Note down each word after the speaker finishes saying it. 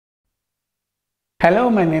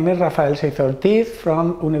Hello, my name is Rafael Seiz Ortiz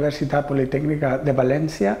from Universitat Politécnica de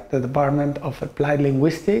Valencia, the Department of Applied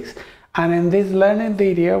Linguistics, and in this learning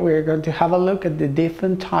video we are going to have a look at the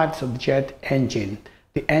different types of jet engine,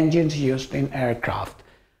 the engines used in aircraft.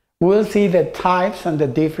 We'll see the types and the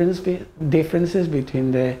differences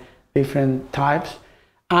between the different types,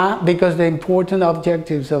 because the important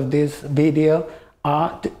objectives of this video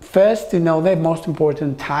are first to know the most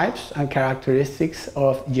important types and characteristics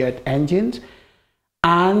of jet engines,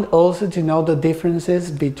 and also to know the differences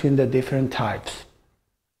between the different types.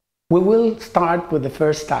 We will start with the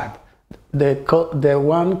first type, the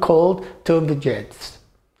one called turbojets.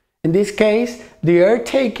 In this case, the air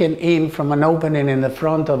taken in from an opening in the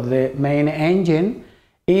front of the main engine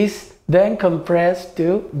is then compressed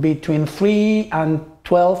to between 3 and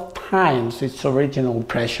 12 times its original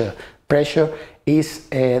pressure. Pressure is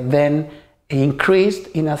then increased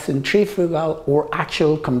in a centrifugal or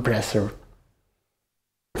axial compressor.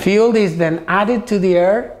 Fuel is then added to the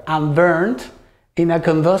air and burned in a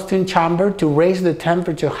combustion chamber to raise the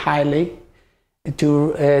temperature highly,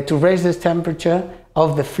 to raise the temperature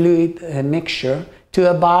of the fluid mixture to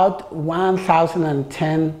about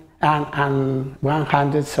 1,010 and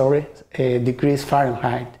 100 degrees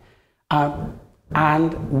Fahrenheit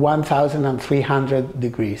and 1,300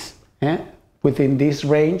 degrees. Within this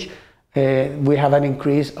range, we have an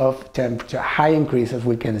increase of temperature, high increase as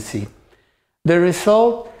we can see. The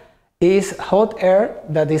result is hot air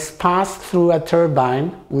that is passed through a turbine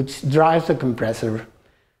which drives the compressor.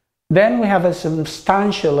 Then we have a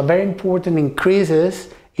very important increases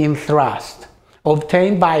in thrust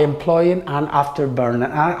obtained by employing an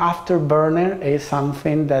afterburner. An afterburner is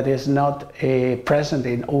something that is not present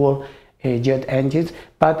in all jet engines,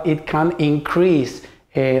 but it can increase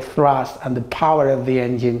thrust and the power of the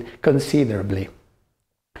engine considerably.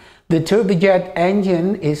 The turbojet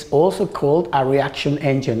engine is also called a reaction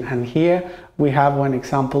engine, and here we have one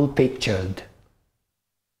example pictured.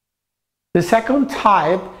 The second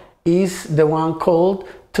type is the one called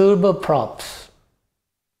turboprops.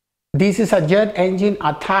 This is a jet engine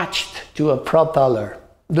attached to a propeller.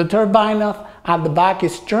 The turbine at the back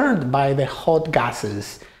is turned by the hot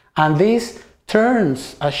gases, and this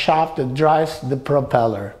turns a shaft that drives the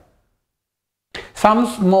propeller. Some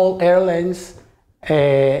small airlines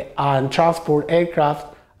and transport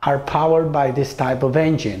aircraft are powered by this type of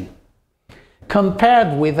engine.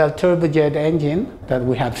 Compared with a turbojet engine that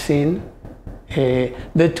we have seen, the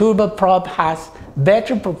turboprop has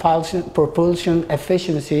better propulsion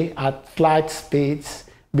efficiency at flight speeds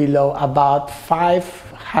below about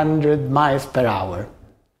 500 miles per hour.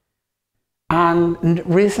 And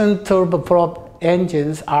recent turboprop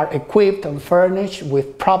engines are equipped and furnished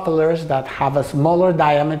with propellers that have a smaller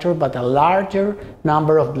diameter but a larger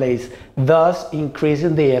number of blades, thus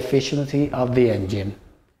increasing the efficiency of the engine.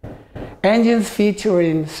 Engines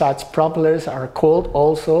featuring such propellers are called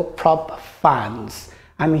also prop fans,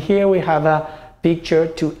 and here we have a picture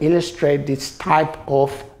to illustrate this type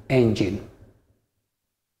of engine.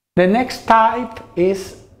 The next type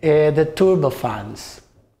is the turbofans.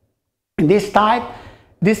 This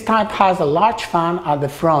type has a large fan at the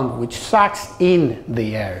front which sucks in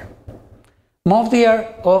the air. Most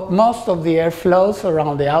of the air flows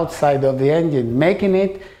around the outside of the engine, making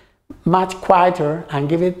it much quieter and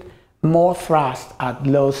give it more thrust at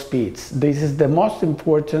low speeds. This is the most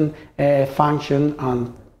important function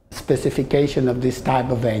and specification of this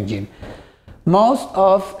type of engine. Most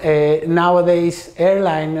of nowadays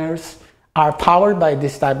airliners are powered by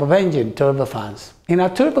this type of engine, turbofans. In a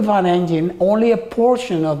turbofan engine, only a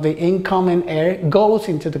portion of the incoming air goes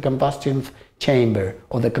into the combustion chamber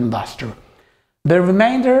or the combustor. The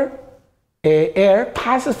remainder air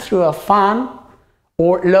passes through a fan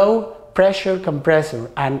or low pressure compressor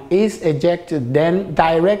and is ejected then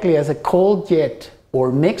directly as a cold jet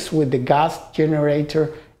or mixed with the gas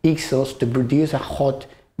generator exhaust to produce a hot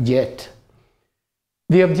jet.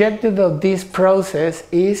 The objective of this process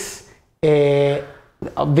is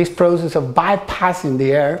of bypassing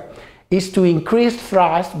the air is to increase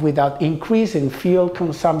thrust without increasing fuel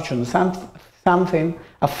consumption,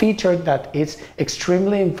 a feature that is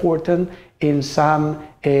extremely important in some,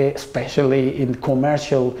 especially in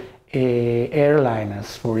commercial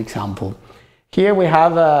airliners, for example. Here we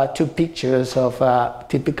have two pictures of a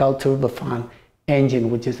typical turbofan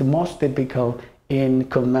engine, which is the most typical in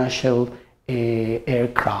commercial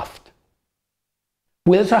aircraft.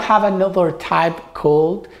 We also have another type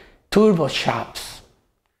called turbojets.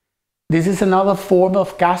 This is another form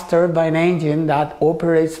of gas turbine engine that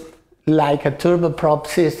operates like a turboprop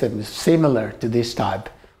system, similar to this type.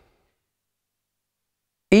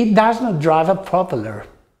 It does not drive a propeller.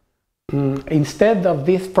 Instead of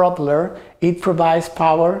this propeller, it provides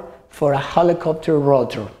power for a helicopter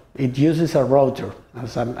rotor. It uses a rotor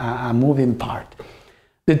as a moving part.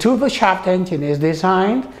 The turboshaft engine is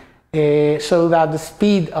designed so that the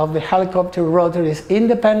speed of the helicopter rotor is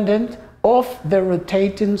independent of the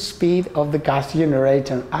rotating speed of the gas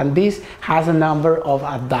generator, and this has a number of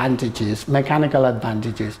advantages, mechanical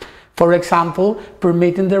advantages. For example,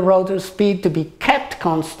 permitting the rotor speed to be kept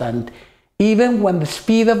constant even when the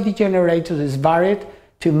speed of the generator is varied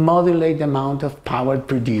to modulate the amount of power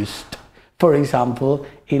produced. For example,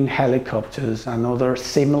 in helicopters and other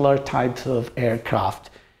similar types of aircraft.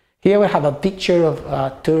 Here we have a picture of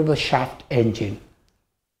a turboshaft engine.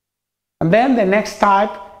 And then the next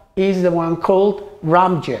type is the one called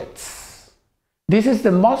ramjets. This is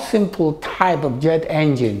the most simple type of jet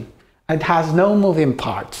engine. It has no moving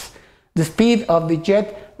parts. The speed of the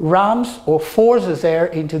jet rams or forces air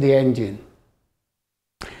into the engine.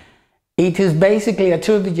 It is basically a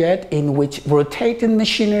turbojet in which rotating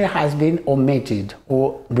machinery has been omitted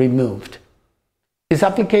or removed. Its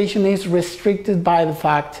application is restricted by the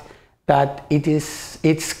fact that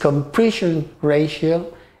its compression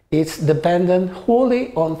ratio is dependent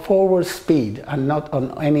wholly on forward speed and not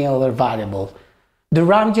on any other variable. The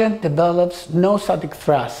ramjet develops no static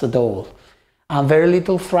thrust at all, and very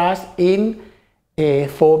little thrust in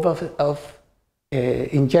form of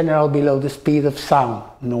in general below the speed of sound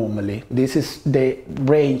normally. This is the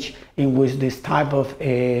range in which this type of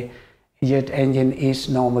jet engine is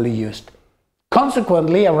normally used.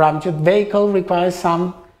 Consequently, a ramjet vehicle requires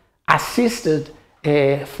some assisted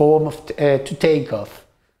form of to take off.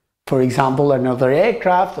 For example, another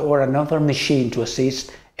aircraft or another machine to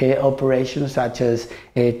assist operations such as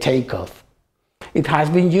takeoff. It has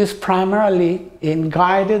been used primarily in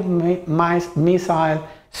guided missile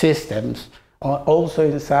systems, also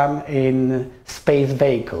in some in space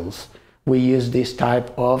vehicles. We use this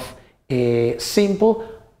type of simple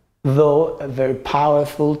though a very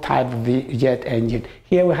powerful type of jet engine.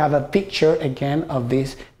 Here we have a picture again of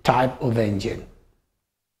this type of engine.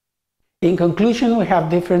 In conclusion, we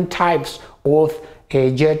have different types of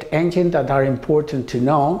a jet engine that are important to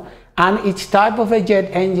know, and each type of a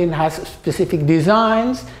jet engine has specific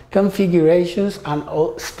designs, configurations and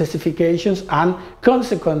specifications, and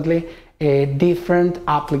consequently different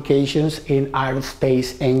applications in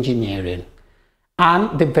aerospace engineering.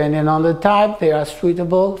 And depending on the type, they are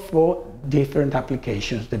suitable for different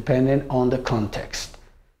applications depending on the context.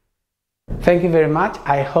 Thank you very much.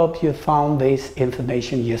 I hope you found this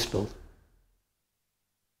information useful.